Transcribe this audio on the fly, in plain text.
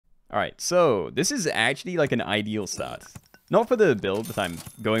Alright, so this is actually like an ideal start. Not for the build that I'm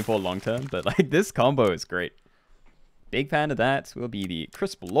going for long term, but like this combo is great. Big fan of that will be the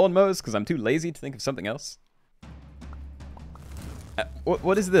crisp lawnmowers, because I'm too lazy to think of something else.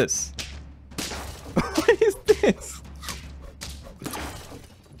 What is this? What is this?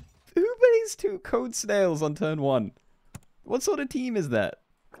 Who plays 2 code snails on turn 1? What sort of team is that?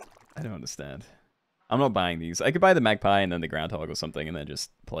 I don't understand. I'm not buying these. I could buy the magpie and then the groundhog or something and then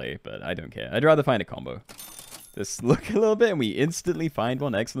just play, but I don't care. I'd rather find a combo. Just look a little bit and we instantly find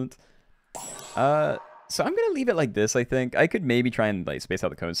one. Excellent. So I'm going to leave it like this, I think. I could maybe try and like space out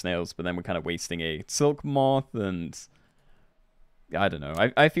the cone snails, but then we're kind of wasting a silk moth and... I don't know.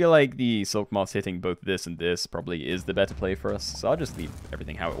 I feel like the silk moth hitting both this and this probably is the better play for us. So I'll just leave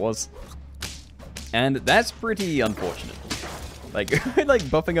everything how it was. And that's pretty unfortunate. Like, like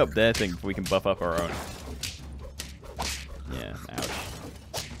buffing up their thing before we can buff up our own. Yeah, ouch.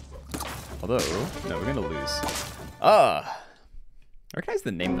 Although, no, we're gonna lose. I recognize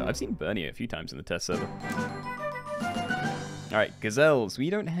the name though. I've seen Bernie a few times in the test server. Alright, gazelles. We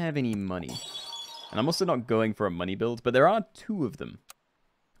don't have any money. And I'm also not going for a money build, but there are 2 of them.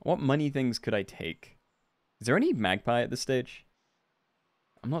 What money things could I take? Is there any magpie at this stage?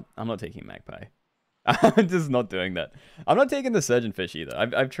 I'm not taking magpie. I'm just not doing that. I'm not taking the surgeon fish either.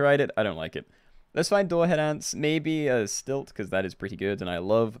 I've tried it. I don't like it. Let's find doorhead ants. Maybe a stilt, because that is pretty good. And I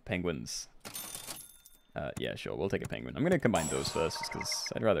love penguins. Yeah, sure. We'll take a penguin. I'm going to combine those first, just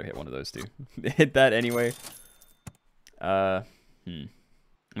because I'd rather hit one of those 2. Hit that anyway. I'm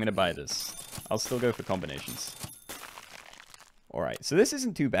going to buy this. I'll still go for combinations. Alright, so this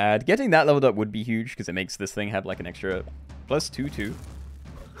isn't too bad. Getting that leveled up would be huge, because it makes this thing have like an extra +2 too.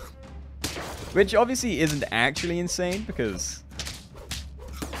 Which obviously isn't actually insane, because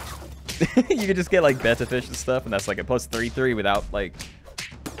you could just get like better fish and stuff, and that's like a +3/3 without like,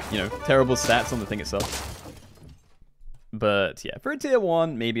 you know, terrible stats on the thing itself. But yeah, for a tier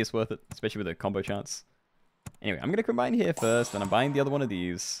 1, maybe it's worth it, especially with a combo chance. Anyway, I'm going to combine here first, and I'm buying the other one of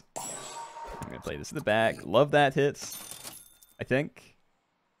these. I'm going to play this in the back. Love that hit, I think.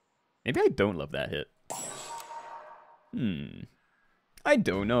 Maybe I don't love that hit. I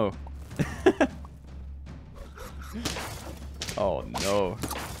don't know. Oh no.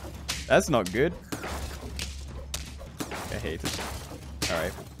 That's not good. I hate it.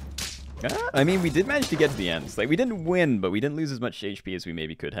 Alright. I mean, we did manage to get to the ends. Like, we didn't win, but we didn't lose as much HP as we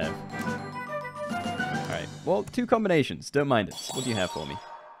maybe could have. Alright, well, 2 combinations. Don't mind it. What do you have for me?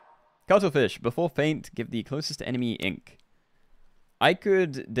 Cuttlefish. Before faint, give the closest enemy ink. I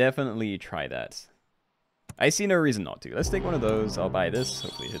could definitely try that. I see no reason not to. Let's take one of those. I'll buy this.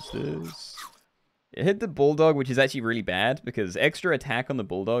 Hopefully it hits this. It hit the bulldog, which is actually really bad, because extra attack on the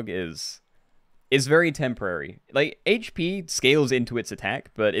bulldog is very temporary. Like, HP scales into its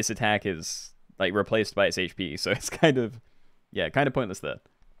attack, but its attack is, like, replaced by its HP, so it's kind of, yeah, kind of pointless there.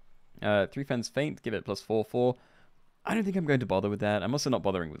 3 fence faint, give it +4/4. I don't think I'm going to bother with that. I'm also not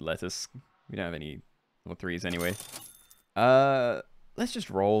bothering with lettuce. We don't have any more 3s anyway. Let's just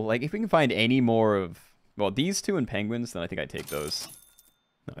roll. Like, if we can find any more of, well, these 2 and penguins, then I think I'd take those.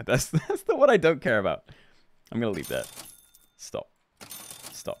 No, that's the one I don't care about. I'm gonna leave that. Stop.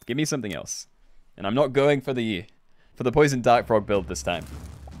 Stop. Give me something else. And I'm not going for the poison dark frog build this time.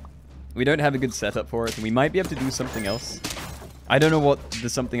 We don't have a good setup for it, and we might be able to do something else. I don't know what the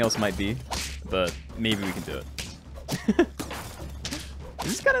something else might be, but maybe we can do it.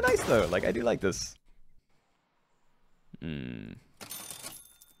 This is kind of nice though. Like, I do like this.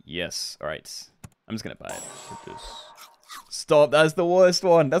 Yes. All right. I'm just gonna buy it. Put this. Stop, that's the worst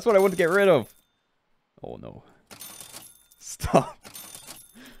one. That's what I want to get rid of. Oh no. Stop.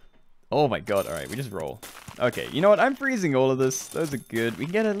 Oh my god, alright, we just roll. Okay, you know what? I'm freezing all of this. Those are good. We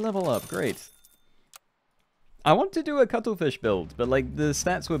can get a level up, great. I want to do a cuttlefish build, but like the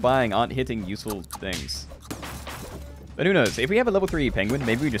stats we're buying aren't hitting useful things. But who knows? If we have a level 3 penguin,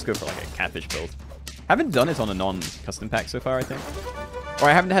 maybe we just go for like a catfish build. Haven't done it on a non-custom pack so far, I think. Or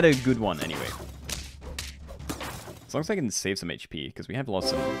I haven't had a good one anyway. As long as I can save some HP, because we have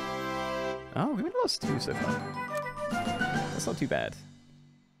lost some... Oh, we haven't lost 2 so far. That's not too bad.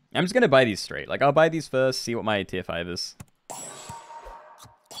 I'm just going to buy these straight. Like, I'll buy these first, see what my tier 5 is.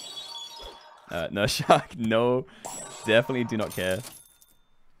 No, shark, no. Definitely do not care.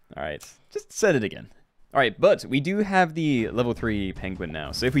 Alright, just set it again. Alright, but we do have the level 3 penguin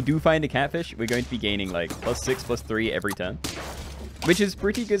now. So if we do find a catfish, we're going to be gaining, like, +6, +3 every turn. Which is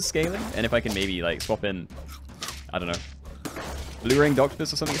pretty good scaling. And if I can maybe, like, swap in... I don't know, blue-ringed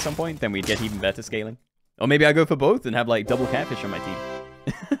octopus or something at some point, then we'd get even better scaling. Or maybe I go for both and have like double catfish on my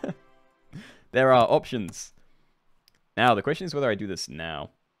team. There are options. Now, the question is whether I do this now.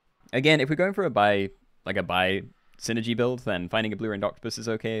 Again, if we're going for a buy synergy build, then finding a blue-ringed octopus is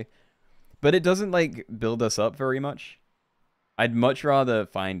okay. But it doesn't, like, build us up very much. I'd much rather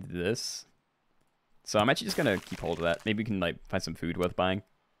find this. So I'm actually just going to keep hold of that. Maybe we can, like, find some food worth buying.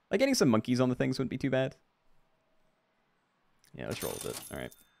 Like, getting some monkeys on the things wouldn't be too bad. Yeah, let's roll with it.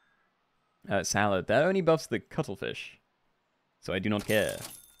 Alright. Salad. That only buffs the cuttlefish. So I do not care.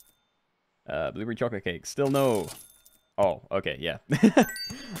 Blueberry chocolate cake. Still no. Oh, okay, yeah.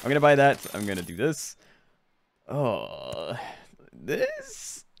 I'm going to buy that. I'm going to do this. Oh,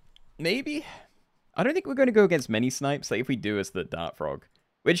 this? Maybe? I don't think we're going to go against many snipes. Like, if we do, it's the dart frog.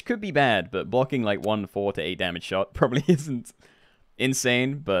 Which could be bad, but blocking, like, 1 4 to 8 damage shot probably isn't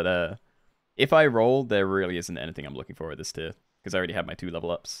insane. But, if I roll, there really isn't anything I'm looking for at this tier. Because I already have my 2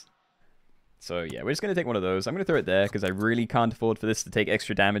 level ups. So, yeah, we're just going to take one of those. I'm going to throw it there, because I really can't afford for this to take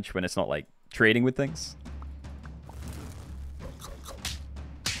extra damage when it's not, like, trading with things.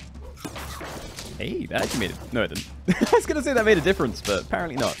 Hey, that actually made it... No, it didn't. I was going to say that made a difference, but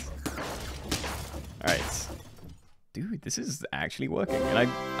apparently not. Alright. Dude, this is actually working. And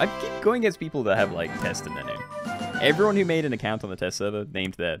I keep going against people that have, like, test in their name. Everyone who made an account on the test server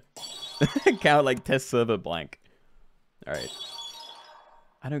named their account, like, test server blank. Alright.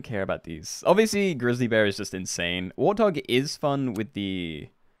 I don't care about these. Obviously, grizzly bear is just insane. Warthog is fun with the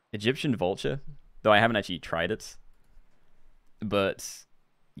Egyptian vulture, though I haven't actually tried it. But...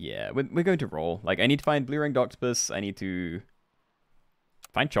 yeah, we're going to roll. Like, I need to find blue-ringed octopus. I need to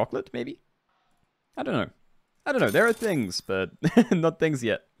find chocolate, maybe? I don't know. I don't know. There are things, but not things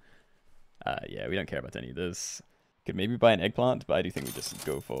yet. Yeah, we don't care about any of this. Could maybe buy an eggplant, but I do think we just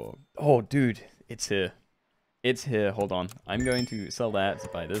go for... oh, dude. It's here. It's here. Hold on. I'm going to sell that to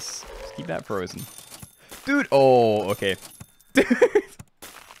buy this. Just keep that frozen. Dude! Oh, okay. Dude!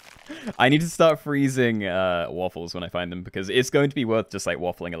 I need to start freezing waffles when I find them, because it's going to be worth just, like,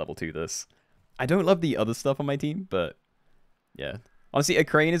 waffling a level 2 this. I don't love the other stuff on my team, but yeah. Honestly, a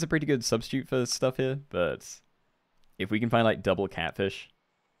crane is a pretty good substitute for stuff here, but if we can find, like, double catfish,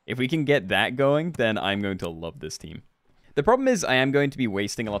 if we can get that going, then I'm going to love this team. The problem is I am going to be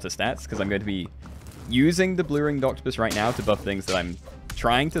wasting a lot of stats, because I'm going to be using the blue-ringed octopus right now to buff things that I'm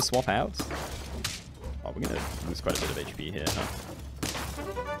trying to swap out. Oh, we're going to lose quite a bit of HP here, huh?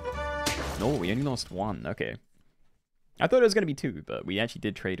 No, we only lost 1. Okay. I thought it was going to be 2, but we actually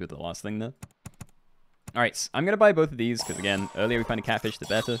did trade with the last thing there. Alright, I'm going to buy both of these, because again, earlier we found a catfish, the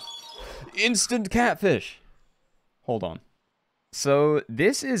better. Instant catfish! Hold on. So,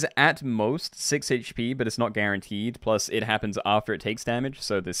 this is at most 6 HP, but it's not guaranteed. Plus, it happens after it takes damage,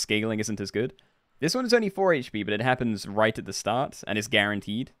 so the scaling isn't as good. This one is only 4 HP, but it happens right at the start, and it's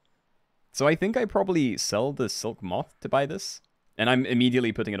guaranteed. So I think I probably sell the silk moth to buy this. And I'm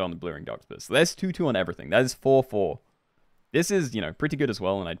immediately putting it on the blue-ringed octopus. That's 2-2 on everything. That is 4-4. This is, you know, pretty good as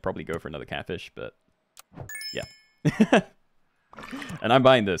well, and I'd probably go for another catfish, but yeah. And I'm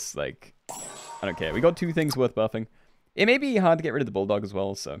buying this, like, I don't care. We got 2 things worth buffing. It may be hard to get rid of the bulldog as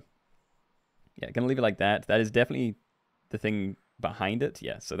well, so yeah, gonna leave it like that. That is definitely the thing behind it.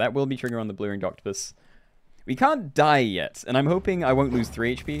 Yeah, so that will be trigger on the blue-ringed octopus. We can't die yet, and I'm hoping I won't lose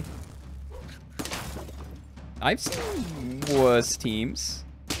 3 HP. I've seen worse teams.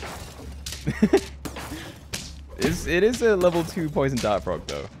 It is a level 2 poison dart frog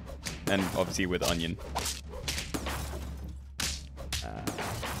though, and obviously with onion.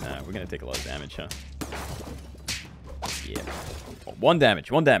 Nah, we're gonna take a lot of damage, huh? Yeah. Oh, 1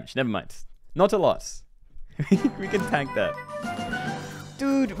 damage. Never mind. Not a lot. We can tank that.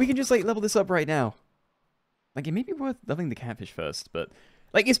 Dude, we can just, like, level this up right now. Like, it may be worth leveling the catfish first, but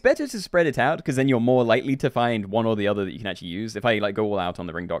like, it's better to spread it out, because then you're more likely to find one or the other that you can actually use. If I, like, go all out on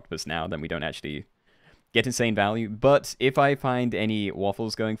the ringed octopus now, then we don't actually get insane value. But if I find any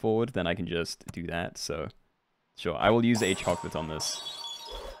waffles going forward, then I can just do that. So, sure, I will use a chocolate on this.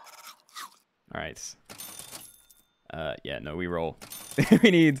 Alright. Yeah, no, we roll.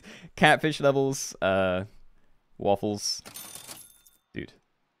 We need catfish levels, waffles. Dude.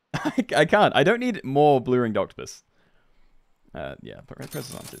 I can't. I don't need more blue-ringed octopus. Yeah, but red press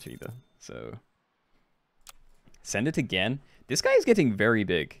is on Stitch either. So, send it again. This guy is getting very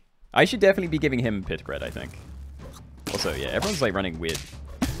big. I should definitely be giving him pit bread, I think. Also, yeah, everyone's like running weird.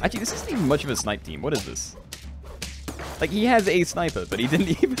 Actually, this isn't even much of a snipe team. What is this? Like, he has a sniper, but he didn't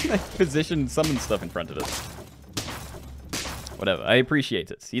even like position summon stuff in front of it. Whatever, I appreciate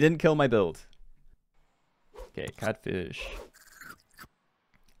it. He didn't kill my build. Okay, catfish.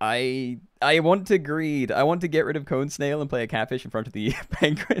 I want to greed. I want to get rid of Cone Snail and play a catfish in front of the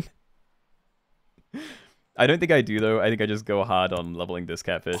penguin. I don't think I do, though. I think I just go hard on leveling this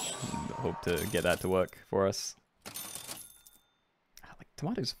catfish and hope to get that to work for us. Like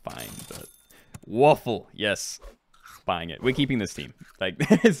Tomato's fine, but... Waffle, yes. Buying it. We're keeping this team. Like,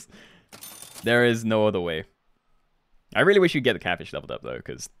 there is no other way. I really wish you'd get the catfish leveled up, though,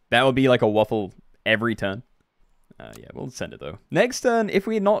 because that would be like a waffle every turn. Yeah, we'll send it, though. Next turn, if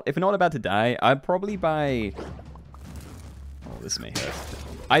we're not about to die, I'd probably buy... Oh, this may hurt.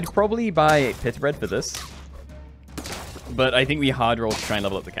 I'd probably buy pita bread for this. But I think we hard roll to try and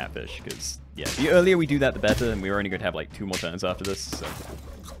level up the catfish, because, yeah, the earlier we do that, the better, and we're only going to have, like, 2 more turns after this, so...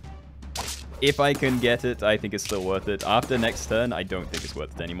 If I can get it, I think it's still worth it. After next turn, I don't think it's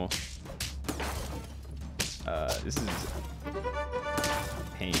worth it anymore. This is...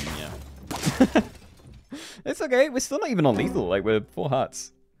 pain, yeah. It's okay, we're still not even on lethal, like, we're 4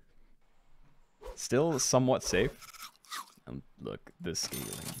 hearts. Still somewhat safe. And look, the scaling.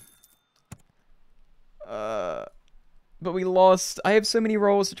 But we lost. I have so many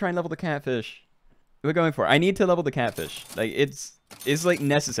rolls to try and level the catfish. We're going for it. I need to level the catfish. Like, it's like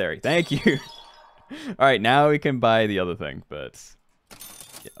necessary. Thank you. Alright, now we can buy the other thing, but...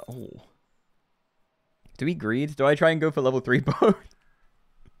 Yeah, oh. Do we greed? Do I try and go for level 3 both?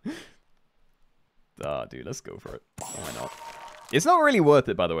 Ah, dude, let's go for it. Why not? It's not really worth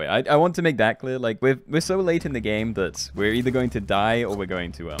it, by the way. I want to make that clear. Like, we're so late in the game that we're either going to die or we're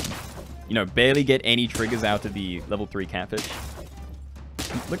going to, you know, barely get any triggers out of the level 3 catfish.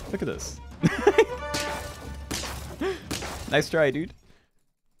 Look at this. Nice try, dude.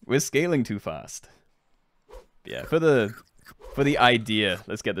 We're scaling too fast. Yeah, for the idea,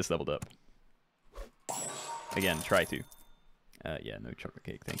 let's get this leveled up. Again, try to. Yeah, no chocolate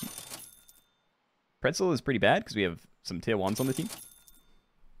cake, thank you. Pretzel is pretty bad because we have some tier 1s on the team.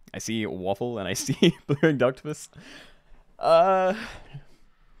 I see Waffle and I see Blue-Ringed Octopus.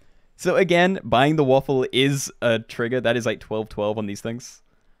 So again, buying the Waffle is a trigger. That is like 12-12 on these things.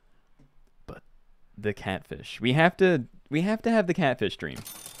 But the catfish. We have to have the catfish dream.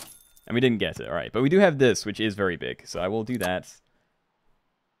 And we didn't get it. Alright, but we do have this, which is very big. So I will do that.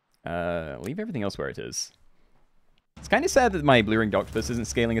 Leave everything else where it is. It's kind of sad that my Blue-Ringed Octopus isn't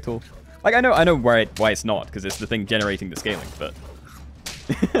scaling at all. Like, I know why it's not, because it's the thing generating the scaling, but...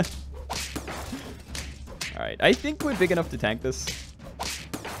 Alright, I think we're big enough to tank this.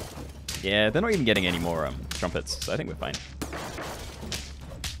 Yeah, they're not even getting any more trumpets, so I think we're fine.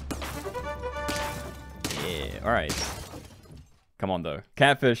 Yeah, alright. Come on, though.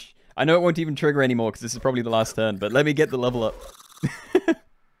 Catfish. I know it won't even trigger anymore, because this is probably the last turn, but let me get the level up.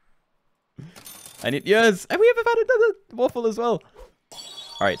 I need... Yes! And we have about another Waffle as well!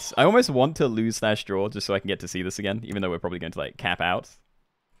 Alright, I almost want to lose / draw just so I can get to see this again, even though we're probably going to, like, cap out.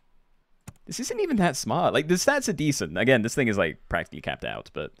 This isn't even that smart. Like, the stats are decent. Again, this thing is, like, practically capped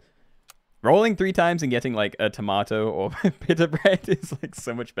out, but... Rolling 3 times and getting, like, a tomato or pita bread is, like,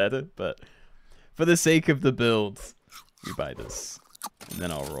 so much better, but... For the sake of the builds, we buy this. And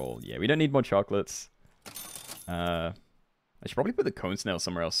then I'll roll. Yeah, we don't need more chocolates. I should probably put the cone snail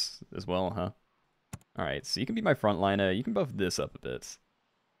somewhere else as well, huh? Alright, so you can be my frontliner. You can buff this up a bit.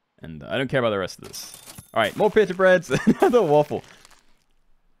 And I don't care about the rest of this. Alright, more pita breads. Another Waffle.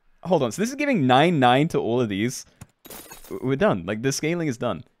 Hold on, so this is giving 9-9 to all of these. We're done. Like, the scaling is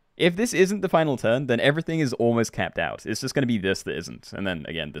done. If this isn't the final turn, then everything is almost capped out. It's just going to be this that isn't. And then,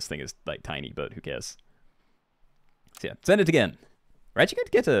 again, this thing is, like, tiny, but who cares? So, yeah, send it again. We're actually going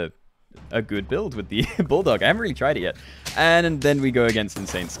to get a good build with the Bulldog. I haven't really tried it yet. And then we go against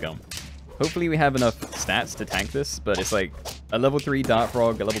Insane Scum. Hopefully we have enough stats to tank this, but it's like a level 3 Dart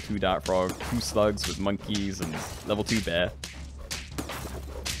Frog, a level 2 Dart Frog, 2 Slugs with monkeys, and level 2 Bear.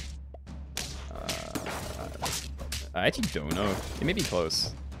 I actually don't know. It may be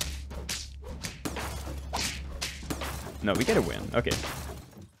close. No, we get a win. Okay.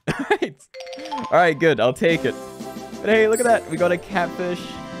 Alright, good. I'll take it. But hey, look at that. We got a catfish.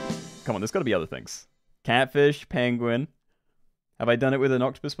 Come on, there's got to be other things. Catfish, penguin. Have I done it with an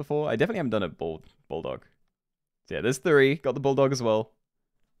octopus before? I definitely haven't done a bulldog. So yeah, there's 3. Got the bulldog as well.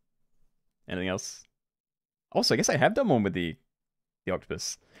 Anything else? Also, I guess I have done one with the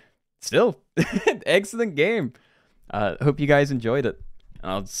octopus. Still, excellent game. Hope you guys enjoyed it.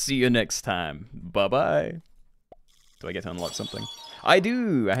 I'll see you next time. Bye-bye. Do I get to unlock something? I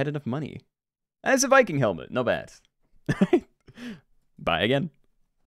do! I had enough money. And it's a Viking helmet. Not bad. Bye again.